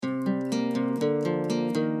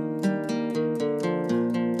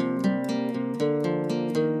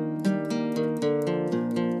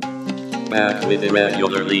back with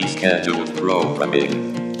irregularly scheduled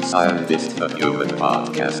programming. Scientist the Human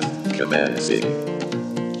Podcast, commencing.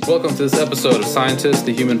 Welcome to this episode of Scientist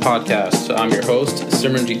the Human Podcast. I'm your host,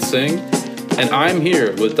 Simranjeet Singh, and I'm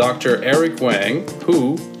here with Dr. Eric Wang,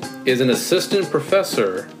 who is an assistant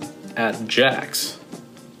professor at JAX.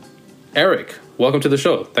 Eric, welcome to the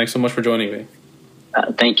show. Thanks so much for joining me.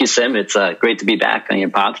 Thank you, Sim. It's great to be back on your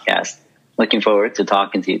podcast. Looking forward to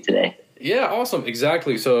talking to you today. Yeah, awesome.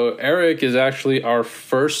 Exactly. So Eric is actually our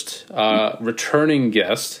first returning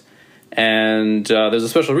guest, and there's a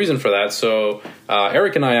special reason for that. So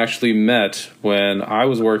Eric and I actually met when I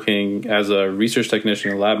was working as a research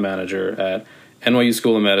technician and lab manager at NYU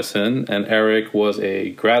School of Medicine, and Eric was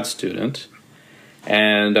a grad student.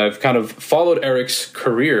 And I've kind of followed Eric's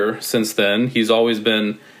career since then. He's always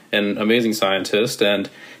been an amazing scientist,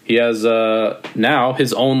 and he has now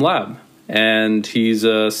his own lab. And he's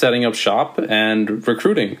setting up shop and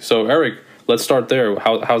recruiting. So, Eric, let's start there.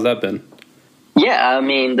 How's that been? Yeah, I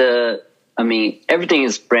mean, everything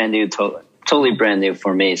is brand new, totally brand new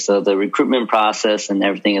for me. So the recruitment process and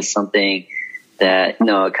everything is something that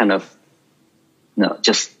I kind of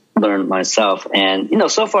just learned myself. And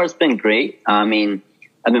so far it's been great. I mean,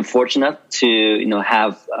 I've been fortunate to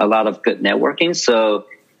have a lot of good networking. So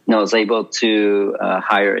I was able to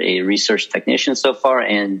hire a research technician so far,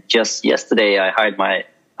 and just yesterday I hired my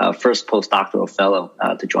first postdoctoral fellow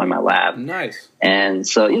to join my lab. Nice. And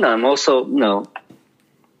so I'm also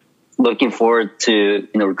looking forward to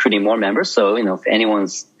recruiting more members. So if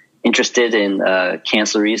anyone's interested in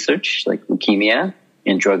cancer research like leukemia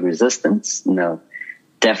and drug resistance,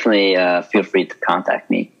 definitely feel free to contact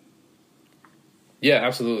me. Yeah,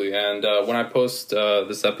 absolutely. And when I post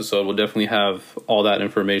this episode, we'll definitely have all that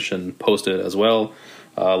information posted as well.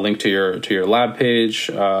 Link to your lab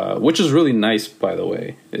page, which is really nice, by the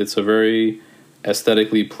way. It's a very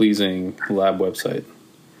aesthetically pleasing lab website.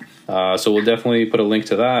 So we'll definitely put a link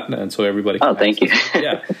to that, and so everybody can thank you.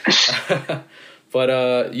 Yeah. But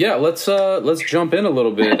let's jump in a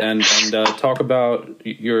little bit and talk about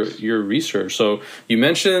your research. So you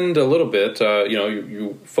mentioned a little bit,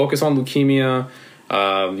 you focus on leukemia.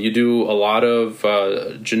 You do a lot of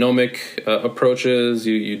genomic approaches.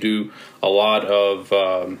 You do a lot of,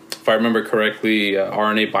 if I remember correctly,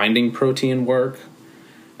 RNA binding protein work.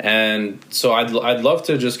 And so I'd love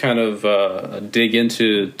to just kind of dig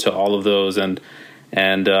into all of those and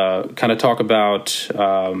kind of talk about,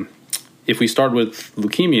 if we start with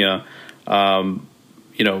leukemia,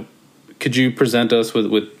 could you present us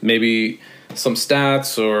with maybe some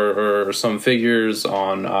stats or some figures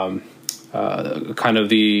on kind of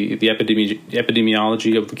the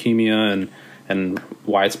epidemiology of leukemia and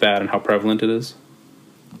why it's bad and how prevalent it is?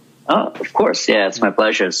 Of course. Yeah, it's my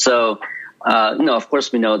pleasure. So, of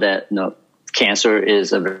course we know that, cancer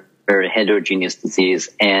is a very heterogeneous disease,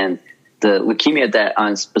 and the leukemia that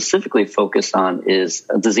I'm specifically focused on is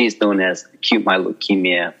a disease known as acute myeloid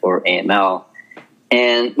leukemia, or AML.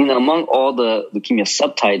 And, among all the leukemia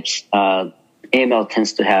subtypes, AML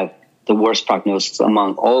tends to have the worst prognosis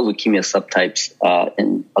among all leukemia subtypes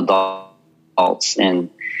in adults. And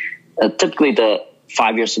typically the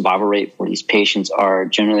 5-year survival rate for these patients are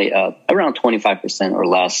generally around 25% or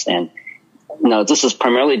less. And, this is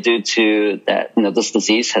primarily due to that, this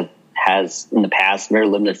disease has in the past very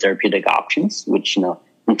limited therapeutic options, which,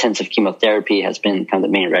 intensive chemotherapy has been kind of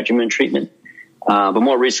the main regimen treatment. But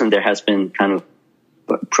more recently, there has been kind of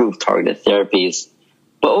approved targeted therapies.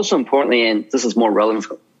 But also importantly, and this is more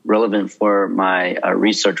relevant for my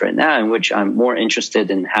research right now, in which I'm more interested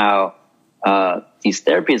in how these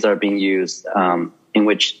therapies are being used, in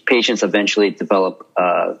which patients eventually develop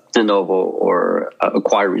de novo or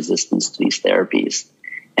acquire resistance to these therapies,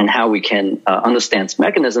 and how we can understand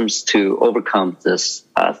mechanisms to overcome this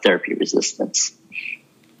therapy resistance.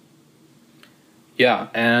 Yeah,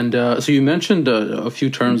 and so you mentioned a few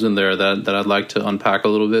terms in there that I'd like to unpack a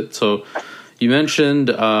little bit. So you mentioned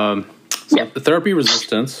therapy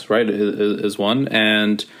resistance, right, is one,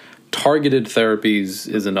 and targeted therapies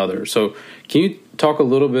is another. So can you talk a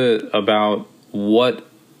little bit about what,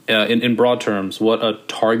 in broad terms, what a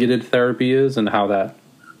targeted therapy is and how that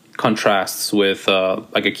contrasts with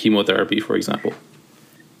like a chemotherapy, for example?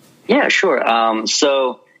 Yeah, sure.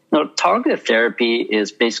 So targeted therapy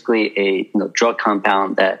is basically a drug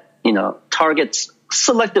compound that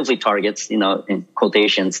selectively targets, in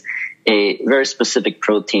quotations, a very specific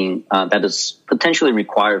protein that is potentially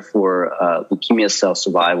required for leukemia cell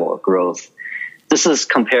survival or growth. This is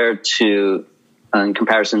in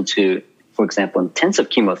comparison to, for example, intensive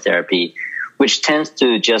chemotherapy, which tends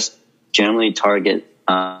to just generally target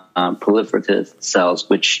proliferative cells,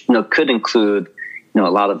 which could include a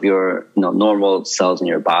lot of your normal cells in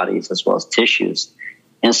your bodies as well as tissues.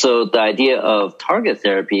 And so the idea of target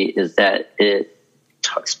therapy is that it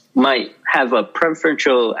might have a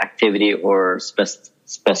preferential activity or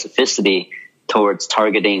specificity towards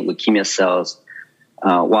targeting leukemia cells,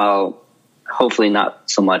 while hopefully not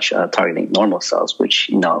so much targeting normal cells,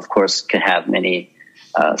 which, of course, could have many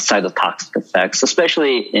cytotoxic effects,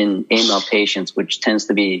 especially in AML patients, which tends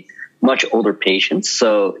to be much older patients.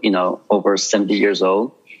 So, over 70 years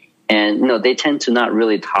old. And, they tend to not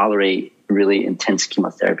really tolerate really intense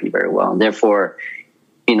chemotherapy very well. And therefore,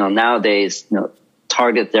 nowadays,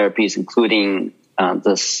 target therapies, including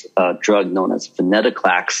this drug known as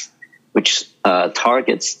venetoclax, which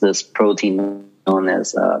targets this protein known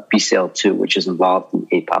as BCL2, which is involved in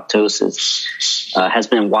apoptosis, has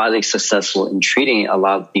been widely successful in treating a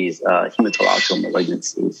lot of these hematological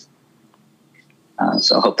malignancies.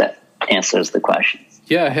 So I hope that answers the question.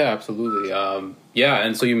 Yeah, absolutely.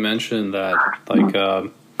 And so you mentioned that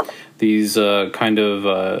these kind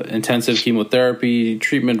of intensive chemotherapy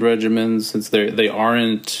treatment regimens, since they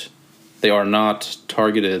are not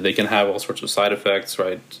targeted, they can have all sorts of side effects,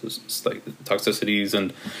 right? Just like toxicities.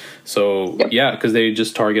 And so, because they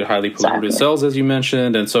just target highly proliferative cells, as you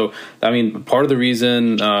mentioned. And so, part of the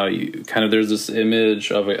reason there's this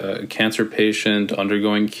image of a cancer patient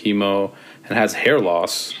undergoing chemo and has hair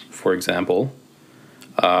loss, for example,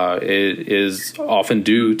 it is often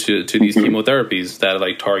due to these chemotherapies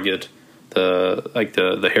that target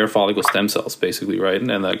the hair follicle stem cells, basically, right?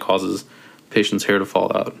 And that causes patient's hair to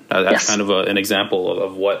fall out. That's kind of an example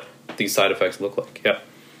of what these side effects look like. Yeah.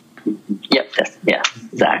 Yep. Yeah.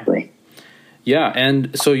 Exactly. Yeah,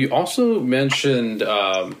 and so you also mentioned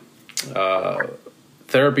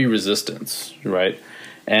therapy resistance, right?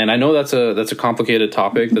 And I know that's a complicated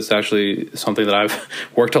topic. That's actually something that I've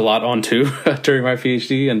worked a lot on too during my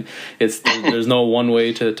PhD, and there's no one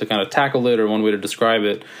way to kind of tackle it or one way to describe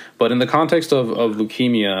it. But in the context of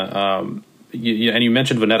leukemia, you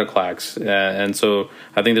mentioned venetoclax, and so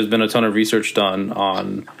I think there's been a ton of research done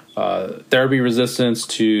on therapy resistance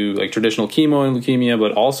to traditional chemo in leukemia,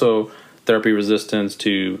 but also therapy resistance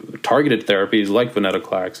to targeted therapies like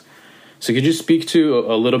venetoclax. So could you speak to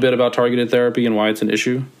a little bit about targeted therapy and why it's an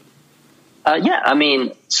issue?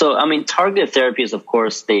 Targeted therapies, of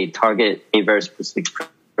course, they target a very specific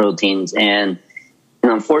proteins, and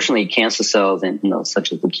unfortunately, cancer cells and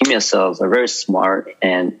such as leukemia cells are very smart,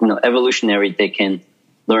 and evolutionary. They can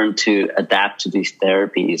learn to adapt to these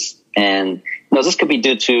therapies, and this could be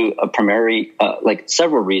due to a primary,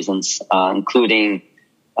 several reasons, including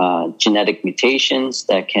genetic mutations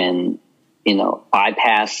that can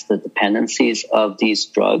bypass the dependencies of these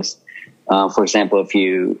drugs. For example, if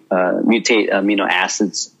you mutate amino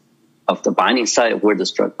acids of the binding site where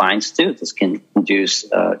this drug binds to, this can induce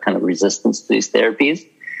kind of resistance to these therapies.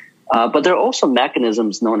 But there are also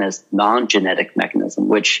mechanisms known as non-genetic mechanism,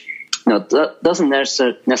 which doesn't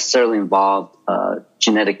necessarily involve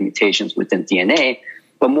genetic mutations within DNA,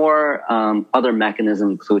 but more other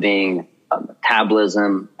mechanisms, including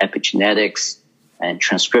metabolism, epigenetics, and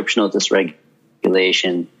transcriptional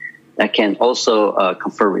dysregulation that can also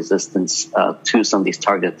confer resistance to some of these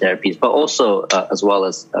targeted therapies, but also as well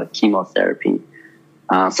as chemotherapy.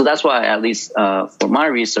 So that's why, at least for my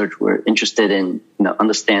research, we're interested in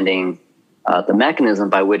understanding the mechanism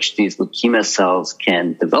by which these leukemia cells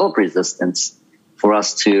can develop resistance for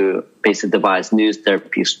us to basically devise new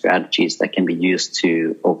therapeutic strategies that can be used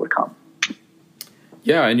to overcome.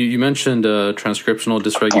 Yeah, and you mentioned transcriptional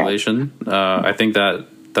dysregulation. I think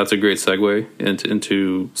that's a great segue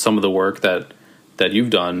into some of the work that you've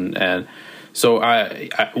done. And so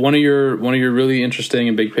one of your really interesting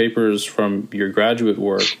and big papers from your graduate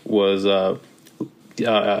work was a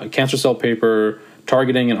cancer cell paper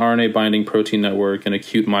targeting an RNA binding protein network in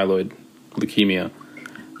acute myeloid leukemia.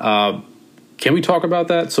 Can we talk about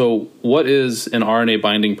that? So what is an RNA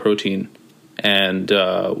binding protein? And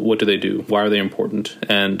what do they do? Why are they important?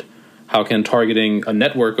 And how can targeting a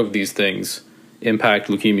network of these things impact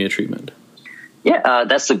leukemia treatment? Yeah,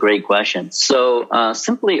 that's a great question. So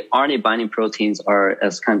simply RNA binding proteins are,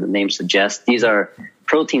 as kind of the name suggests, these are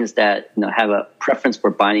proteins that have a preference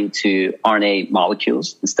for binding to RNA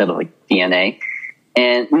molecules instead of DNA.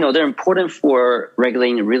 And they're important for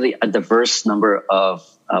regulating really a diverse number of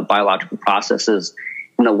biological processes.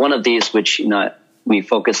 One of these, which we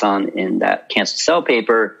focus on in that cancer cell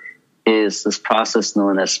paper, is this process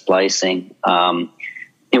known as splicing,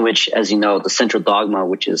 in which, as you know, the central dogma,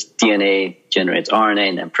 which is DNA generates RNA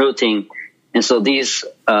and then protein. And so these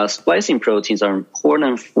splicing proteins are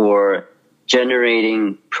important for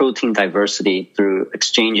generating protein diversity through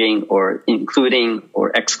exchanging or including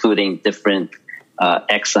or excluding different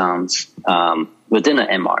exons within an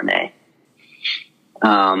mRNA.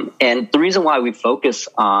 And the reason why we focus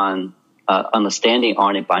on understanding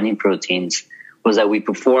RNA binding proteins was that we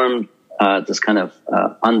performed this kind of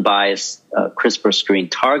unbiased CRISPR screen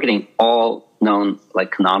targeting all known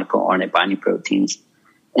like canonical RNA binding proteins.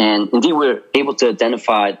 And indeed, we're able to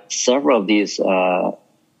identify several of these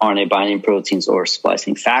RNA binding proteins or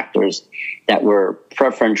splicing factors that were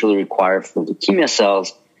preferentially required for leukemia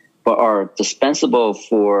cells, but are dispensable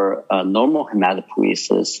for normal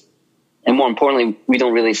hematopoiesis. And more importantly, we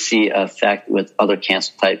don't really see an effect with other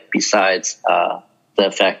cancer types besides the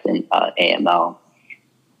effect in AML.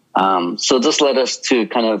 So this led us to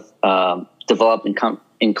kind of develop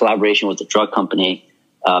in collaboration with the drug company,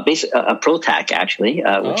 basically a PROTAC actually,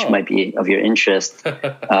 which might be of your interest,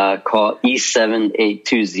 called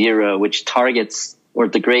E7820, which targets or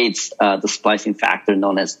degrades the splicing factor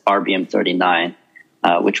known as RBM39,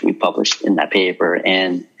 which we published in that paper.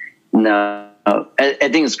 And I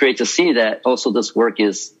think it's great to see that also this work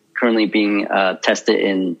is currently being tested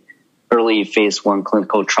in early phase 1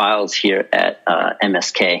 clinical trials here at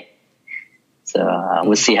MSK. So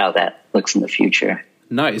we'll see how that looks in the future.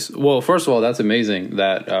 Nice. Well, first of all, that's amazing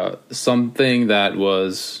that something that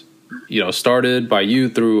was, started by you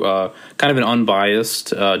through kind of an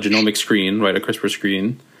unbiased genomic screen, right, a CRISPR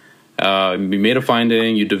screen. You made a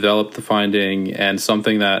finding, you developed the finding, and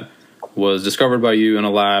something that was discovered by you in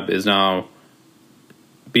a lab is now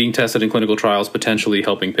being tested in clinical trials, potentially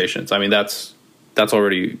helping patients. I mean, that's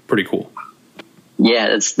already pretty cool.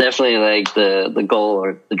 Yeah, it's definitely like the goal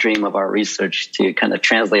or the dream of our research to kind of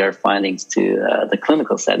translate our findings to the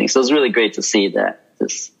clinical setting. So it's really great to see that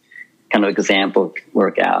this kind of example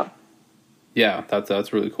work out. Yeah,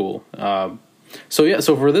 that's really cool. So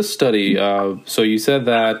for this study, so you said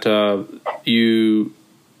that you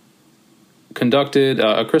conducted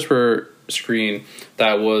a CRISPR screen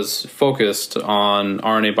that was focused on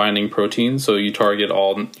RNA binding proteins. So you targeted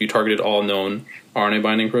all known RNA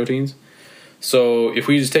binding proteins. So if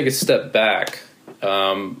we just take a step back,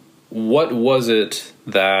 what was it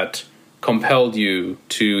that compelled you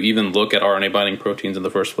to even look at RNA binding proteins in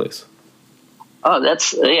the first place? Oh,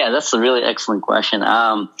 that's a really excellent question.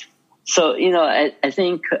 So, I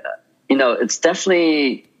think, it's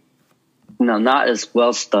definitely, not as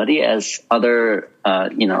well studied as other,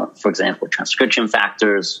 for example, transcription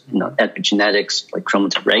factors, epigenetics, like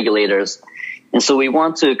chromatin regulators. And so we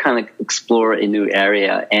want to kind of explore a new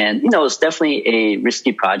area. And, it's definitely a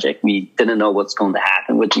risky project. We didn't know what's going to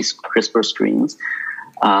happen with these CRISPR screens.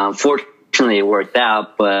 Fortunately, it worked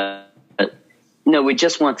out. But, we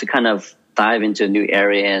just want to kind of dive into a new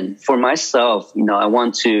area. And for myself, I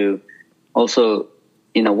want to also,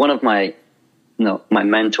 one of my, my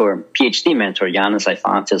mentor, PhD mentor, Yannis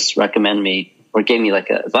Ifantis, recommended me or gave me like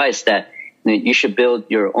advice that you should build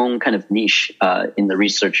your own kind of niche in the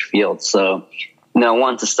research field. So, I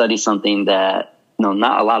want to study something that,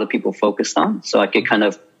 not a lot of people focused on. So I could kind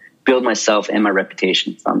of build myself and my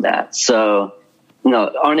reputation from that. So,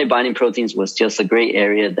 RNA binding proteins was just a great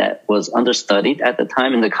area that was understudied at the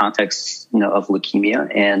time in the context, of leukemia.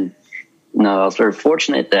 And, I was very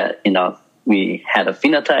fortunate that, we had a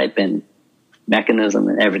phenotype and mechanism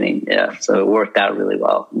and everything. Yeah. So it worked out really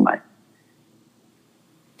well in my.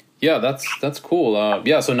 Yeah, that's cool.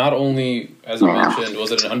 So not only, as you mentioned,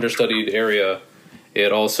 was it an understudied area,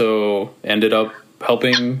 it also ended up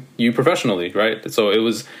helping you professionally, right? So it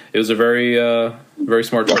was a very very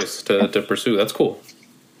smart choice to pursue. That's cool.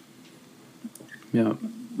 Yeah.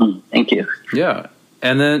 Thank you. Yeah,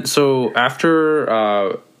 and then so after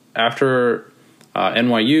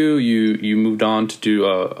NYU, you moved on to do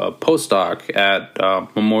a postdoc at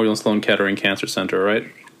Memorial Sloan Kettering Cancer Center, right?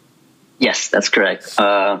 Yes, that's correct.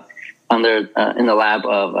 In the lab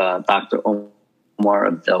of Dr. Omar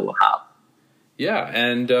Abdel Wahab. Yeah,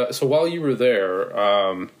 and so while you were there,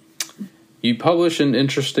 you published an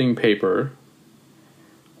interesting paper,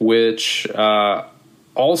 which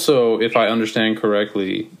also, if I understand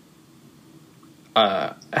correctly,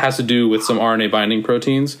 has to do with some RNA binding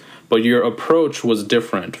proteins, but your approach was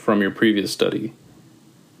different from your previous study.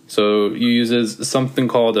 So you used something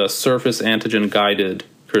called a surface antigen guided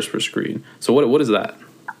CRISPR screen. So what is that?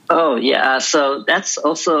 Oh, yeah. So that's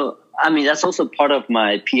also part of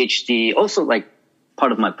my PhD, also like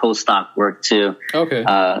part of my postdoc work too. Okay.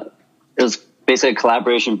 It was basically a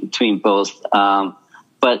collaboration between both.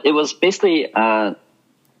 But it was basically,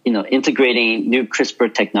 integrating new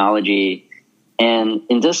CRISPR technology. And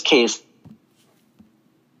in this case,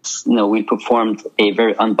 we performed a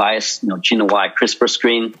very unbiased, genome-wide CRISPR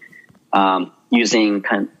screen, using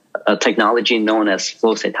kind of a technology known as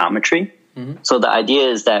flow cytometry. So the idea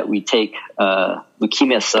is that we take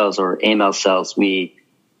leukemia cells or AML cells, we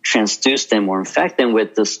transduce them or infect them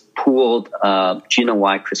with this pooled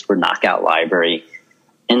genome-wide CRISPR knockout library.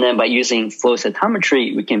 And then by using flow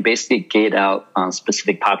cytometry, we can basically gate out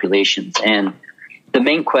specific populations. And the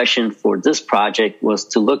main question for this project was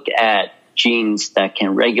to look at genes that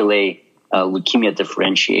can regulate leukemia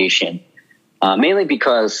differentiation, mainly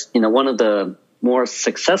because one of the more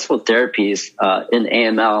successful therapies in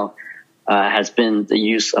AML has been the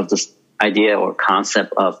use of this idea or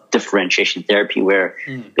concept of differentiation therapy, where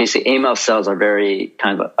basically AML cells are very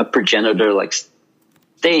kind of a progenitor-like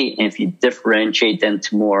state, and if you differentiate them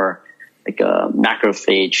to more like a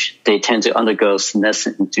macrophage, they tend to undergo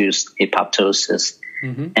senescent-induced apoptosis.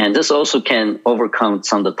 And this also can overcome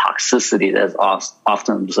some of the toxicity that's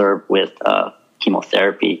often observed with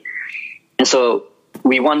chemotherapy. And so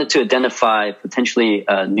we wanted to identify potentially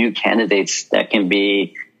new candidates that can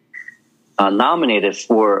be nominated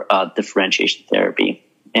for differentiation therapy.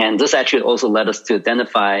 And this actually also led us to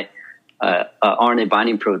identify RNA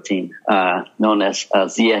binding protein known as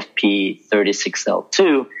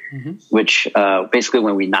ZFP36L2, which basically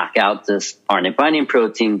when we knock out this RNA binding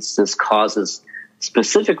protein, this causes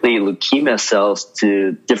specifically leukemia cells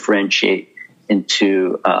to differentiate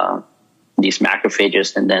into these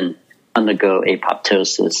macrophages and then undergo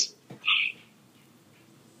apoptosis.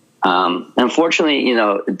 Unfortunately,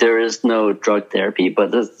 there is no drug therapy,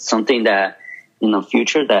 but this is something that in the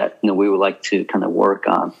future that we would like to kind of work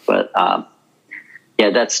on. But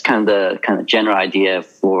that's kind of the general idea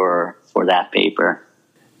for that paper.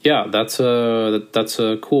 Yeah, that's a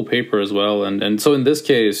cool paper as well. And so in this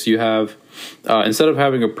case, you have instead of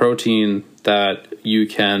having a protein that you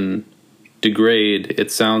can degrade,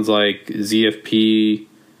 it sounds like ZFP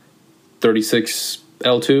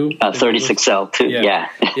 36L2. 36L2, yeah.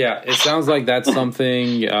 Yeah, it sounds like that's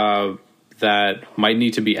something that might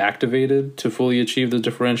need to be activated to fully achieve the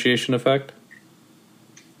differentiation effect.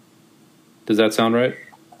 Does that sound right?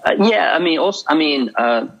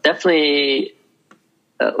 Definitely.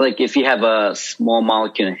 Like if you have a small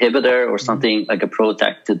molecule inhibitor or something like a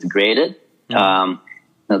PROTAC to degrade it,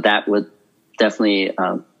 that would definitely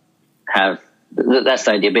have. That's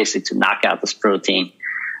the idea, basically, to knock out this protein.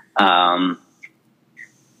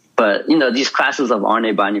 But these classes of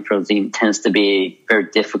RNA binding protein tends to be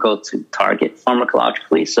very difficult to target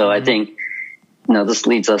pharmacologically. So I think this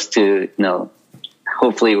leads us to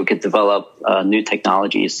hopefully we could develop new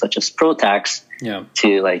technologies such as PROTACs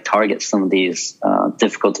to target some of these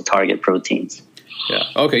difficult to target proteins. Yeah.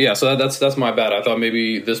 Okay. Yeah. So that's my bad. I thought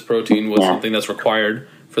maybe this protein was something that's required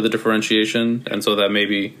for the differentiation, and so that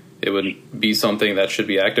maybe it would be something that should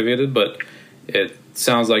be activated, but it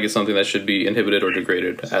sounds like it's something that should be inhibited or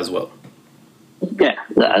degraded as well. Yeah.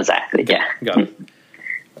 Exactly. Yeah. Got it.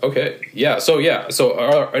 Okay. Yeah. So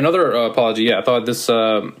another apology. Yeah. I thought this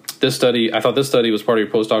study was part of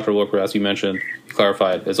your postdoctoral work, where, as you mentioned, you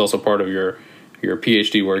clarified, it's also part of your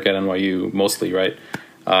PhD work at NYU, mostly, right?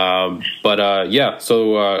 It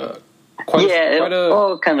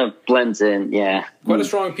all kind of blends in. Yeah. Quite a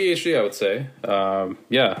strong PhD, I would say.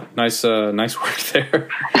 Nice work there.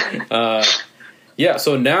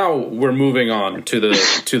 So now we're moving on to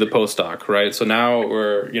the postdoc, right? So now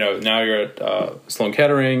you're at Sloan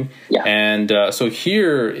Kettering, and so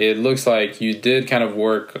here it looks like you did kind of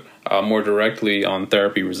work more directly on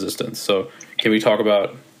therapy resistance. So can we talk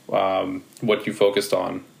about what you focused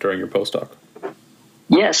on during your postdoc?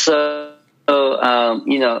 Yeah.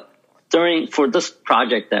 For this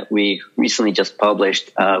project that we recently just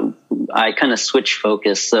published, I kind of switched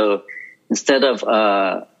focus. So instead of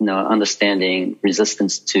understanding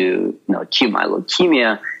resistance to acute myeloid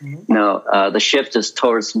leukemia, the shift is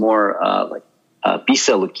towards more B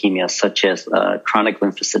cell leukemia, such as chronic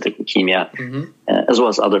lymphocytic leukemia, as well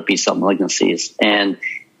as other B cell malignancies. And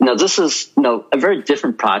this is a very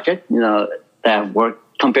different project that worked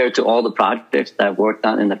compared to all the projects that I've worked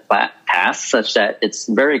on in the past, such that it's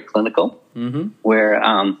very clinical, where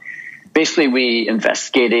basically we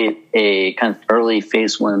investigated a kind of early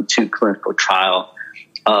phase 1-2 clinical trial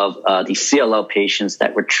of the CLL patients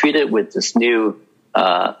that were treated with this new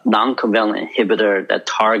non-covalent inhibitor that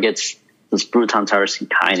targets this Bruton tyrosine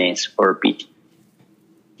kinase, or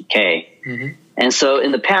BTK. And so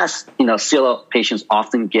in the past, CLL patients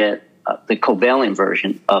often get the covalent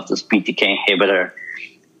version of this BTK inhibitor.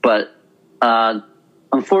 But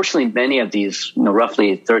unfortunately, many of these,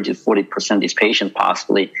 roughly 30 to 40% of these patients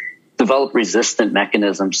possibly develop resistant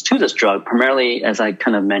mechanisms to this drug, primarily, as I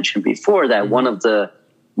kind of mentioned before, that one of the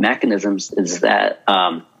mechanisms is that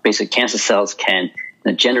basic cancer cells can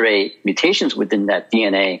generate mutations within that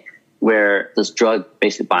DNA where this drug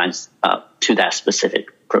basically binds to that specific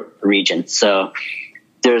region. So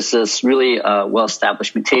there's this really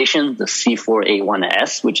well-established mutation, the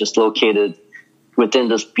C481S, which is located within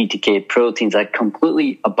this BTK proteins that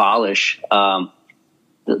completely abolish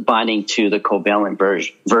the binding to the covalent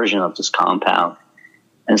version of this compound.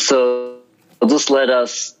 And so this led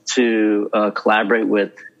us to collaborate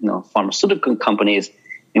with pharmaceutical companies,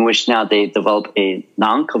 in which now they develop a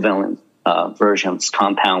non-covalent version of this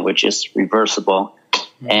compound, which is reversible.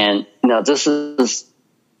 And this is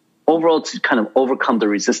overall to kind of overcome the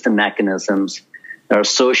resistant mechanisms that are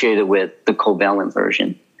associated with the covalent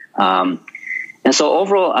version. And so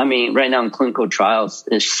overall, I mean, right now in clinical trials,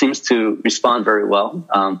 it seems to respond very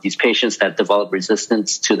well. These patients that develop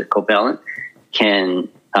resistance to the covalent can,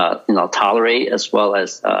 tolerate as well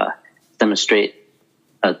as demonstrate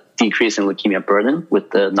a decrease in leukemia burden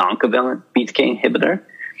with the non-covalent BTK inhibitor.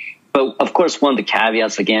 But of course, one of the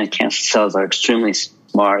caveats, again, cancer cells are extremely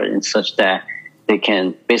smart in such that they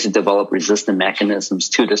can basically develop resistant mechanisms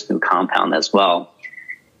to this new compound as well.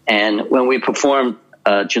 And when we performed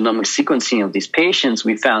genomic sequencing of these patients,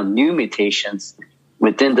 we found new mutations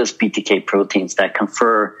within this BTK proteins that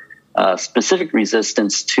confer specific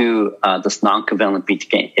resistance to this non-covalent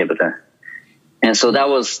BTK inhibitor. And so that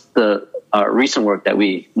was the recent work that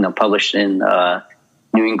we published in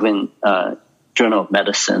New England Journal of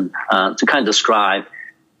Medicine to kind of describe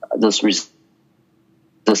this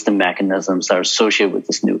resistant mechanisms that are associated with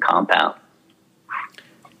this new compound.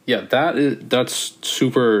 Yeah, that's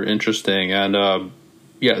super interesting. And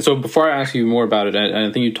so before I ask you more about it,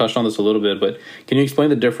 I think you touched on this a little bit, but can you explain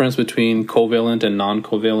the difference between covalent and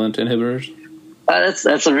non-covalent inhibitors?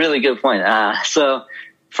 That's a really good point. So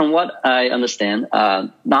from what I understand, I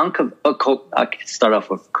can start off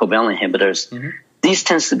with covalent inhibitors. Mm-hmm. These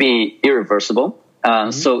tends to be irreversible.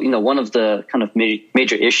 So, one of the kind of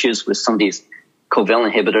major issues with some of these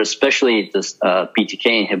covalent inhibitors, especially this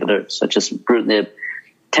BTK inhibitor, such as ibrutinib,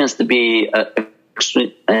 tends to be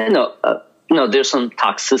there's some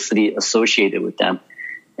toxicity associated with them.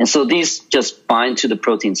 And so these just bind to the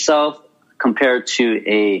protein itself compared to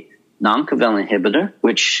a non-covalent inhibitor,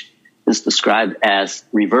 which is described as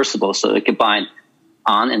reversible. So it can bind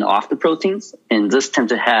on and off the proteins. And this tend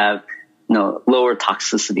to have lower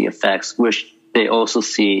toxicity effects, which they also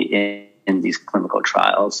see in these clinical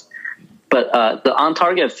trials. But the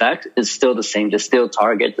on-target effect is still the same. They still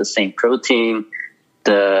target the same protein.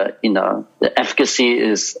 The efficacy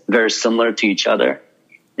is very similar to each other.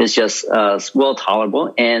 It's just well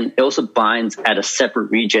tolerable, and it also binds at a separate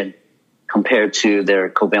region compared to their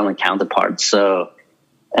covalent counterparts. So,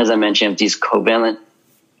 as I mentioned, these covalent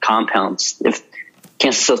compounds, if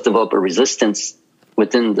cancer cells develop a resistance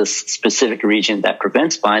within this specific region that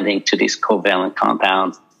prevents binding to these covalent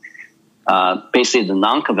compounds, basically the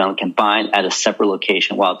non-covalent can bind at a separate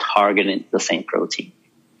location while targeting the same protein.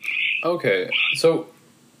 Okay, so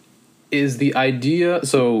is the idea,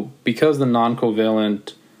 because the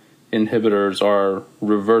non-covalent inhibitors are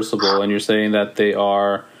reversible, and you're saying that they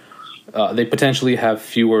potentially have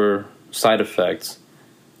fewer side effects,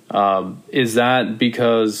 is that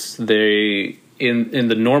because they, in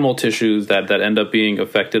the normal tissues that end up being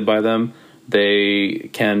affected by them, they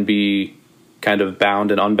can be kind of bound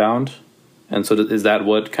and unbound? And so is that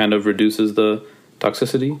what kind of reduces the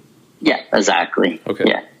toxicity? Yeah, exactly. Okay.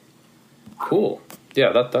 Yeah. Cool.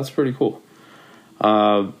 Yeah, that's pretty cool.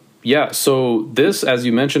 So this, as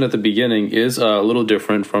you mentioned at the beginning, is a little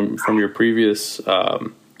different from your previous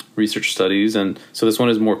research studies. And so this one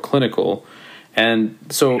is more clinical. And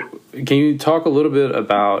so can you talk a little bit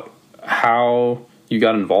about how you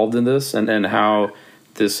got involved in this and how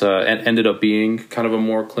this ended up being kind of a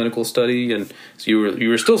more clinical study? And so you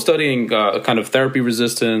were still studying kind of therapy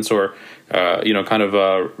resistance or, kind of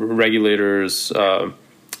regulators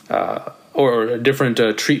or different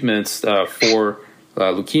treatments for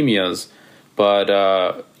leukemias. But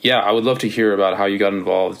I would love to hear about how you got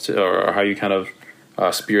involved or how you kind of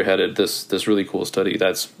spearheaded this really cool study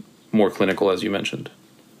that's more clinical, as you mentioned.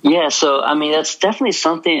 Yeah, so I mean, that's definitely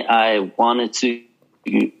something I wanted to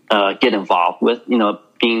get involved with.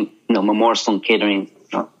 Being Memorial Sloan Kettering,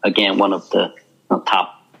 again, one of the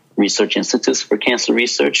top research institutes for cancer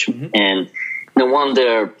research, mm-hmm. and one of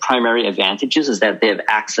their primary advantages is that they have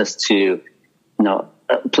access to a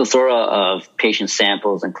plethora of patient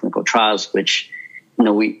samples and clinical trials, which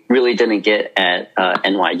we really didn't get at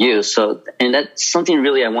NYU. So, and that's something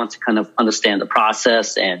really I want to kind of understand the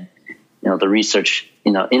process and the research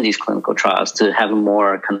in these clinical trials to have a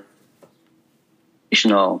more kind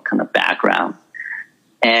of background.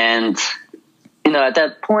 And at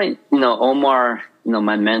that point, Omar,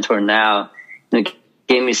 my mentor now, gave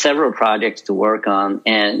gave me several projects to work on.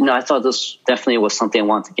 And, you know, I thought this definitely was something I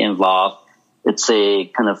wanted to get involved. It's a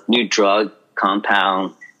kind of new drug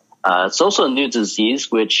compound. It's also a new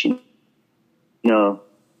disease, which, you know,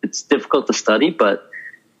 it's difficult to study, but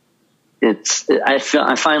I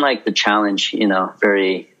find like the challenge, you know,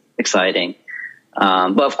 very exciting.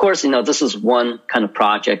 But of course, you know, this is one kind of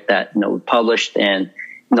project that, you know, we published, and,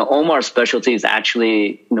 you know, Omar's specialty is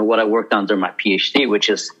actually, you know, what I worked on during my PhD, which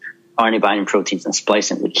is RNA binding proteins and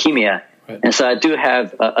splicing leukemia. Right. And so I do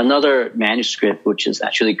have another manuscript, which is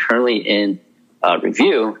actually currently in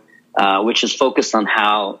review, which is focused on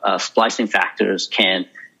how splicing factors can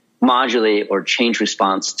modulate or change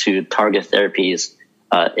response to target therapies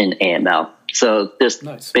in AML. So there's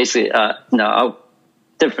basically you know,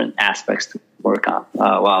 different aspects to work on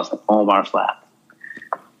while I was at Omar's lab.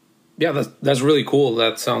 Yeah, that's really cool.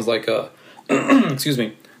 That sounds like a excuse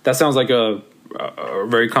me. That sounds like a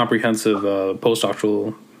very comprehensive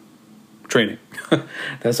postdoctoral training.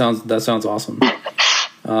 that sounds awesome.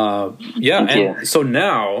 Yeah, and so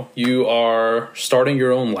now you are starting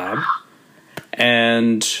your own lab,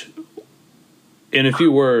 and in a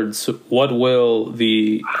few words, what will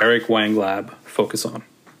the Eric Wang lab focus on?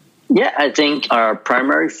 Yeah, I think our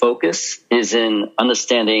primary focus is in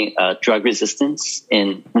understanding drug resistance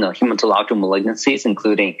in, you know, hematological malignancies,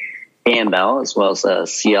 including AML as well as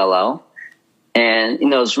CLL. And, you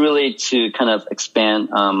know, it's really to kind of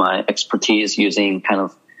expand my expertise using kind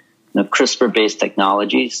of, you know, CRISPR-based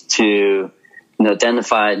technologies to, you know,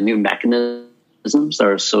 identify new mechanisms that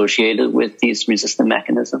are associated with these resistant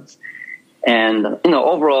mechanisms. And, you know,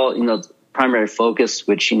 overall, you know, the primary focus,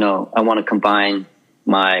 which, you know, I want to combine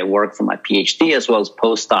my work for my PhD as well as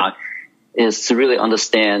postdoc, is to really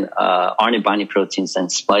understand RNA binding proteins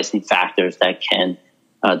and splicing factors that can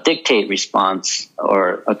dictate response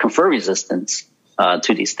or confer resistance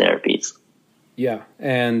to these therapies. Yeah,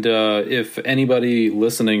 and if anybody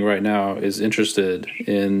listening right now is interested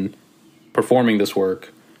in performing this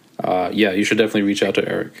work, yeah, you should definitely reach out to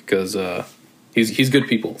Eric, because he's good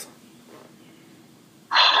people.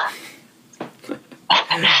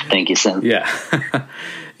 Thank you, Sam. Yeah,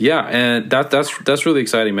 yeah, and that's really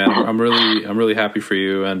exciting, man. I'm really happy for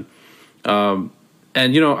you, and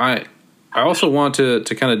you know, I also want to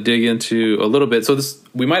kind of dig into a little bit. So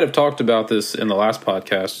we might have talked about this in the last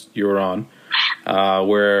podcast you were on,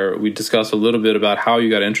 where we discussed a little bit about how you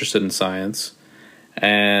got interested in science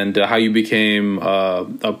and how you became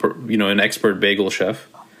an expert bagel chef.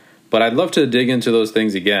 But I'd love to dig into those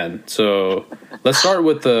things again. So let's start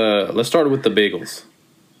with the bagels.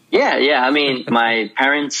 Yeah. I mean, my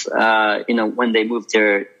parents, you know, when they moved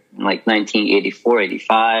here in like 1984,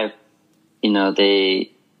 85,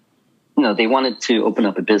 they wanted to open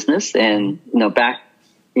up a business, and, back,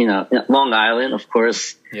 Long Island, of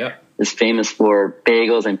course, is famous for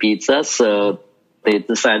bagels and pizza. So they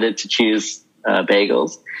decided to choose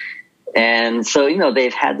bagels. And so,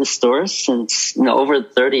 they've had the store since, over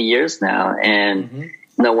 30 years now. And,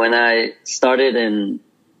 when I started in,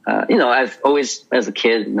 I've always, as a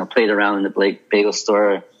kid, played around in the bagel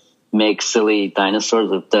store, make silly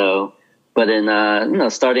dinosaurs with dough. But in,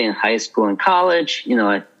 starting in high school and college,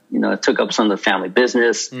 I took up some of the family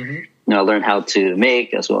business. I learned how to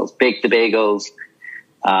make as well as bake the bagels.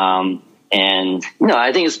 And,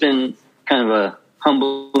 I think it's been kind of a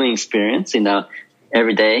humbling experience,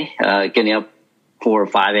 every day, getting up 4 or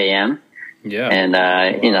 5 a.m. Yeah. And,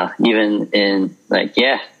 even in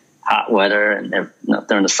hot weather and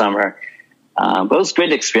during the summer. But it was a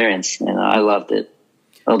great experience, and I loved it,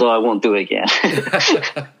 although I won't do it again.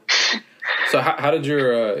 So how did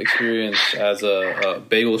your experience as a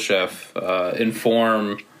bagel chef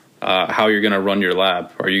inform how you're going to run your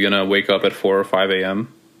lab? Are you going to wake up at 4 or 5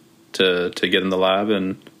 a.m. to get in the lab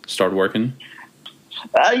and start working?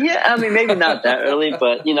 Yeah, I mean, maybe not that early,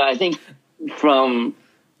 but, I think from,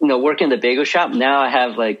 working in the bagel shop, now I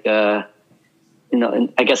have I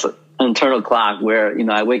guess an internal clock where,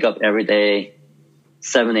 I wake up every day,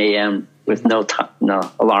 7 a.m. with no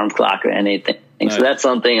alarm clock or anything. Nice. So that's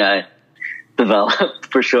something I developed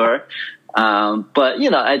for sure. But,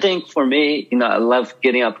 I think for me, I love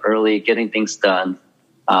getting up early, getting things done.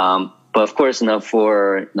 But of course,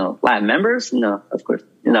 for, lab members, of course,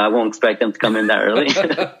 I won't expect them to come in that early.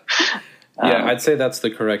 Yeah, I'd say that's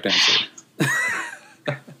the correct answer.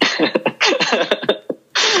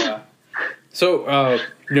 Yeah. So,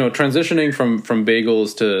 transitioning from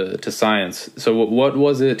bagels to science. So what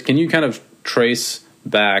was it? Can you kind of trace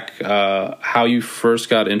back how you first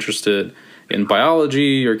got interested in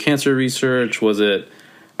biology or cancer research? Was it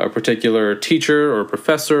a particular teacher or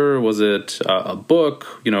professor? Was it a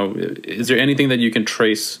book? Is there anything that you can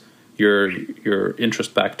trace your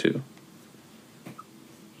interest back to?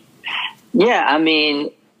 Yeah, I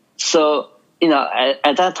mean, so,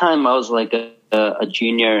 at that time I was like a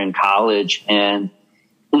junior in college, and,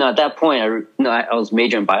 at that point, I was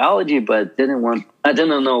majoring in biology, but I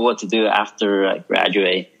didn't know what to do after I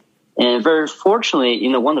graduate. And very fortunately,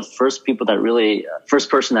 one of the first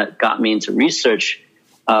person that got me into research,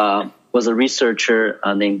 was a researcher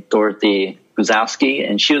named Dorothy Guzowski,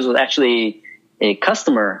 and she was actually a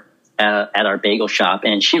customer at our bagel shop,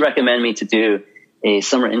 and she recommended me to do a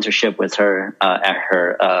summer internship with her at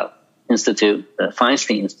her institute, the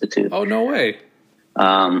Feinstein Institute. Oh, no way.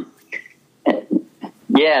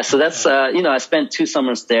 Yeah, so that's I spent 2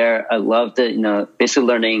 summers there. I loved it. Basically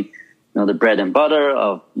learning the bread and butter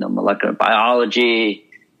of molecular biology,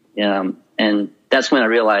 and that's when I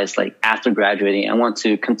realized, like, after graduating, I want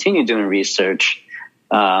to continue doing research.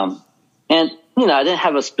 And I didn't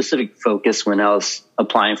have a specific focus when I was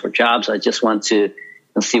applying for jobs. I just wanted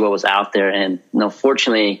to see what was out there. And,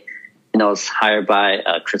 fortunately, I was hired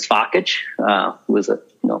by Chris Fakich, who was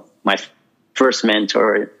my first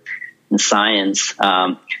mentor in science,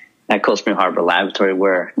 at Cold Spring Harbor Laboratory,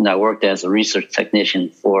 where I worked as a research technician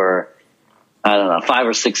for, 5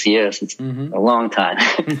 or 6 years. It's a long time.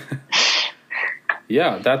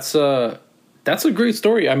 Yeah, that's a great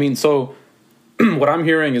story. I mean, so what I'm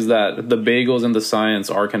hearing is that the bagels and the science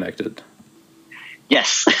are connected.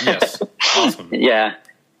 Yes. Yes. Awesome. Yeah.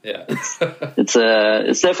 Yeah. It's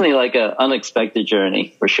definitely like an unexpected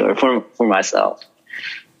journey for sure for myself.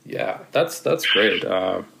 Yeah, that's great.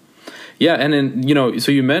 Yeah, and then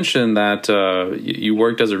so you mentioned that you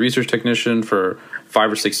worked as a research technician for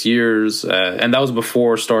 5 or 6 years, and that was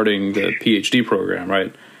before starting the PhD program,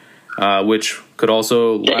 right? Which could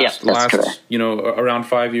also last around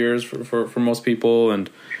 5 years for most people. And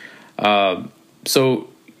so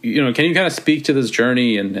can you kind of speak to this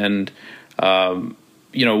journey and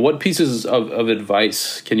what pieces of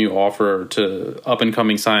advice can you offer to up and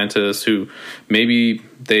coming scientists who maybe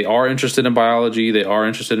they are interested in biology, they are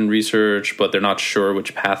interested in research, but they're not sure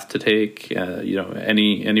which path to take?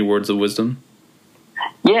 Any words of wisdom?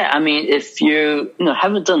 Yeah, I mean, if you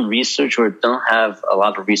haven't done research or don't have a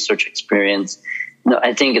lot of research experience,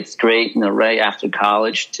 I think it's great, right after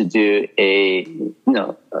college to do a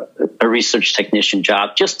research technician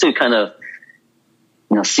job, just to kind of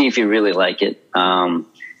see if you really like it.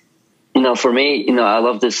 For me, I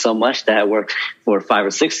love this so much that I worked for 5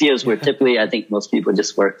 or 6 years, where typically I think most people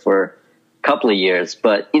just work for a couple of years.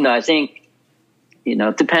 But, I think,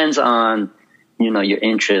 it depends on, your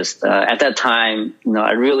interest. At that time,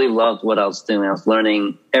 I really loved what I was doing. I was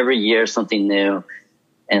learning every year something new.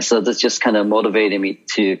 And so this just kind of motivated me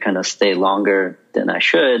to kind of stay longer than I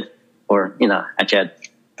should, or, actually I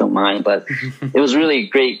don't mind, but it was really a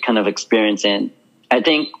great kind of experience. And I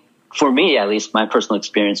think for me, at least my personal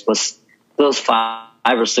experience was those 5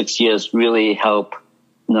 or 6 years really help,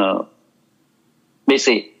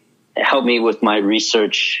 basically help me with my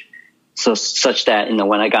research. So such that,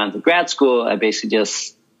 when I got into grad school, I basically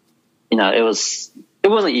just, it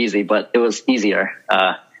wasn't easy, but it was easier,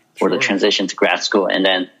 for the transition to grad school and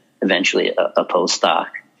then eventually a postdoc.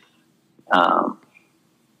 I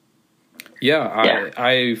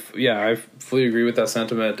fully agree with that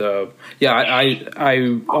sentiment.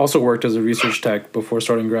 I also worked as a research tech before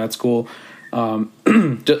starting grad school. A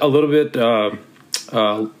little bit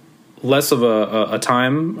less of a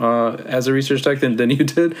time as a research tech than you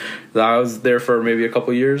did. I was there for maybe a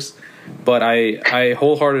couple years, but I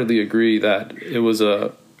wholeheartedly agree that it was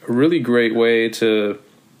a really great way to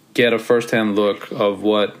get a firsthand look of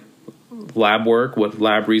what lab work, what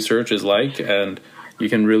lab research is like, and you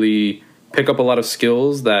can really pick up a lot of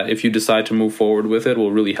skills that, if you decide to move forward with it,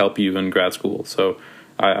 will really help you in grad school. So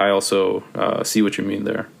I also see what you mean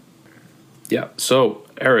there. Yeah. So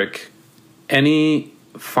Eric, any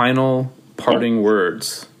final parting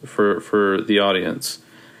words for the audience?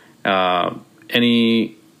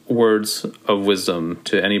 Any words of wisdom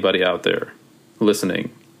to anybody out there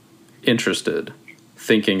listening, interested,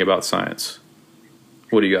 thinking about science?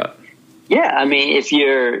 What do you got? Yeah, I mean, if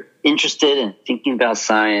you're interested in thinking about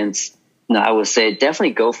science, I would say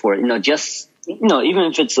definitely go for it. Just, even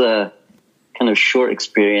if it's a kind of short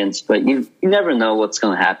experience, but you never know what's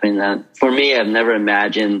going to happen. For me, I've never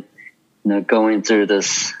imagined, going through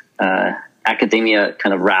this academia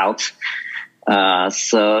kind of route.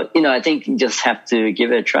 So, I think you just have to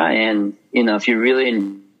give it a try. And, if you really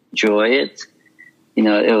enjoy it, it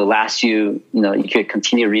will last you, you could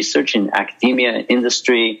continue research in academia,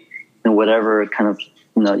 industry, and whatever kind of,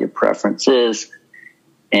 your preference is.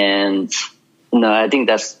 And, I think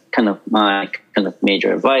that's kind of my kind of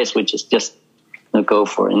major advice, which is just go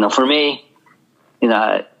for it. For me,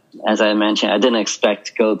 as I mentioned, I didn't expect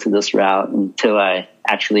to go to this route until I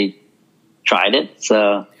actually tried it.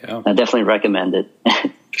 So I definitely recommend it.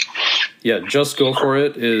 Yeah, just go for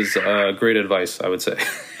it is great advice, I would say.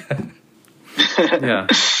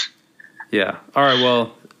 Yeah. All right,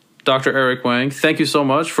 well, Dr. Eric Wang, thank you so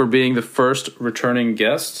much for being the first returning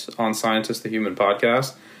guest on Scientist the Human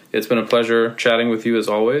podcast. It's been a pleasure chatting with you as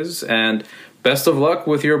always, and best of luck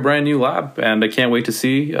with your brand new lab. And I can't wait to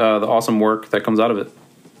see the awesome work that comes out of it.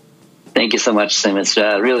 Thank you so much, Sim. It's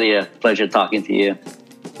really a pleasure talking to you,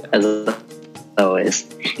 as always.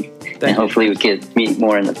 And hopefully we could meet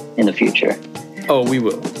more in the future. Oh, we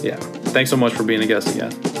will. Yeah. Thanks so much for being a guest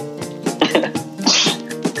again.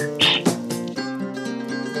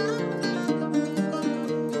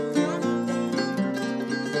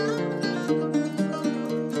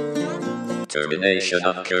 Termination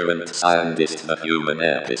of current Scientist the Human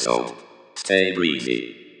episode. Stay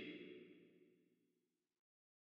breezy.